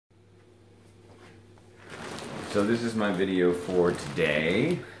So this is my video for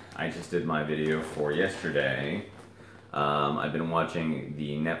today. I just did my video for yesterday. I've been watching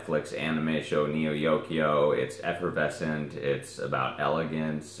the Netflix anime show Neo Yokio. It's effervescent, it's about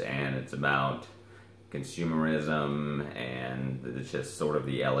elegance, and it's about consumerism, and it's just sort of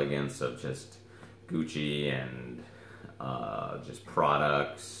the elegance of just Gucci and just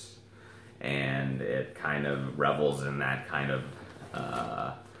products, and it kind of revels in that kind of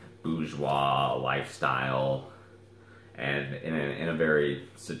bourgeois lifestyle, and in a very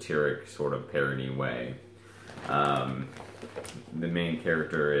satiric sort of parody way. The main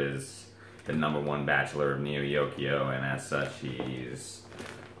character is the #1 bachelor of Neo Yokio, and as such he's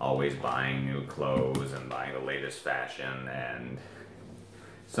always buying new clothes and buying the latest fashion, and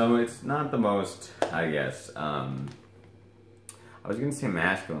so it's not the most, I guess, I was going to say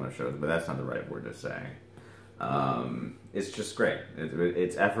masculine of shows, but that's not the right word to say. It's just great.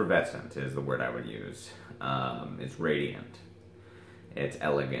 It's effervescent is the word I would use. It's radiant. It's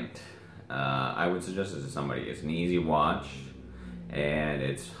elegant. I would suggest it to somebody. It's an easy watch, and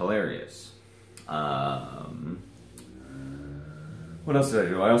it's hilarious. What else did I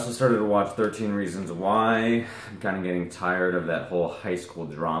do? I also started to watch 13 Reasons Why. I'm kind of getting tired of that whole high school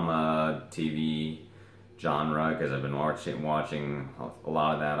drama TV genre because I've been watching a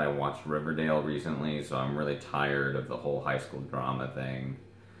lot of that. I watched Riverdale recently, so I'm really tired of the whole high school drama thing.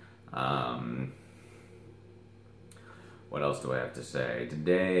 What else do I have to say?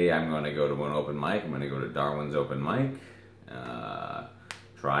 Today I'm going to go to an open mic. I'm going to go to Darwin's open mic,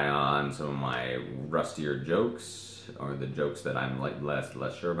 try on some of my rustier jokes, or the jokes that I'm less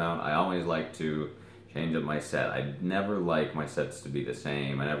sure about. I always like to change up my set. I never like my sets to be the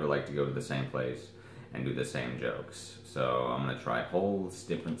same. I never like to go to the same place and do the same jokes. So I'm going to try a whole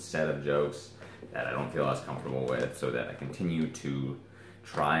different set of jokes that I don't feel as comfortable with, so that I continue to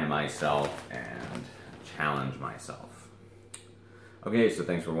try myself and challenge myself. Okay, so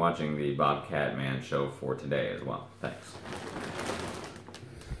thanks for watching the Bobcat Man show for today as well. Thanks.